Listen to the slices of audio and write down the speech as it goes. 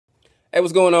Hey,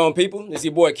 what's going on, people? It's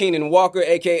your boy Kenon Walker,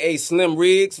 a.k.a. Slim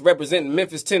Riggs, representing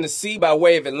Memphis, Tennessee by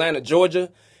way of Atlanta, Georgia.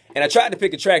 And I tried to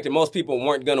pick a track that most people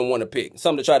weren't going to want to pick.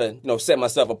 Something to try to, set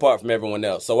myself apart from everyone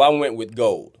else. So I went with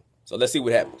Gold. So let's see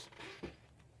what happens.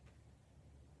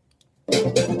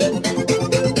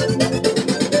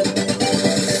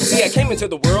 See, I came into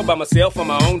the world by myself on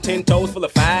my own, 10 toes full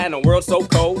of fire in a world so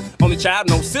cold. Only child,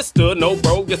 no sister, no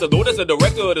bro. Just a daughter, as a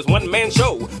director of this one-man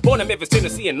show. Born in Memphis,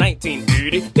 Tennessee in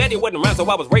 1930. Daddy wasn't around, so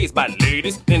I was raised by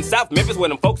ladies. In South Memphis, where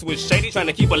them folks was shady, trying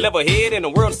to keep a level head in a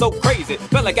world so crazy.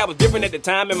 Felt like I was different at the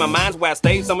time in my mind's where I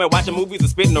stayed somewhere watching movies and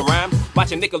spitting a rhyme.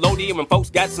 Watching Nickelodeon when folks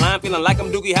got slime, feeling like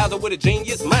I'm Doogie Howser with a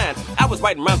genius mind. I was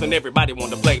writing rhymes when everybody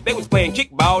wanted to play. They was playing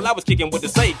kickball, I was kicking with the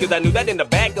say. Cause I knew that in the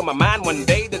back of my mind one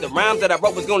day that the rhymes that I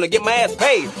wrote was gonna get my ass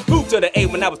paid. Moved to the A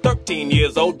when I was 13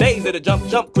 years old. Days of the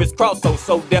jump, crisscross,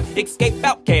 so deaf. Escape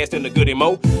outcast in the goody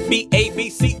mo.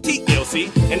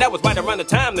 BABCTLC. And that was right around the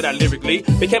time that I lyrically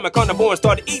became a carnivore and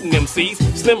started eating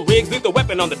MCs. Slim Riggs, leave the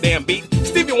weapon on the damn beat.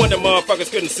 Stevie Wonder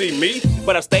motherfuckers couldn't see me.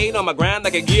 But I stayed on my grind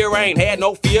like a gear. I ain't had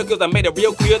no fear. Cause I made it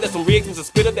real clear that some Riggs was a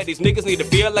spitter that these niggas need to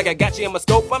feel. Like I got you in my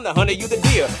scope, I'm the hunter, you the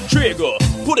deer. Trigger,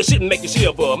 pull the shit and make you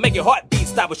shiver. Make your heartbeat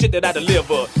stop with shit that I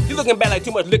deliver. You looking bad like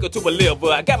too much liquor to a liver.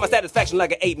 I got my satisfaction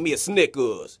like I ate me a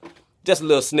Snickers. Just a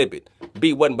little snippet.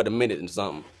 Beat wasn't but a minute and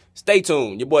something. Stay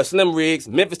tuned. Your boy Slim Riggs,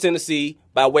 Memphis, Tennessee,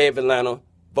 by way of Atlanta.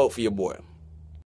 Vote for your boy.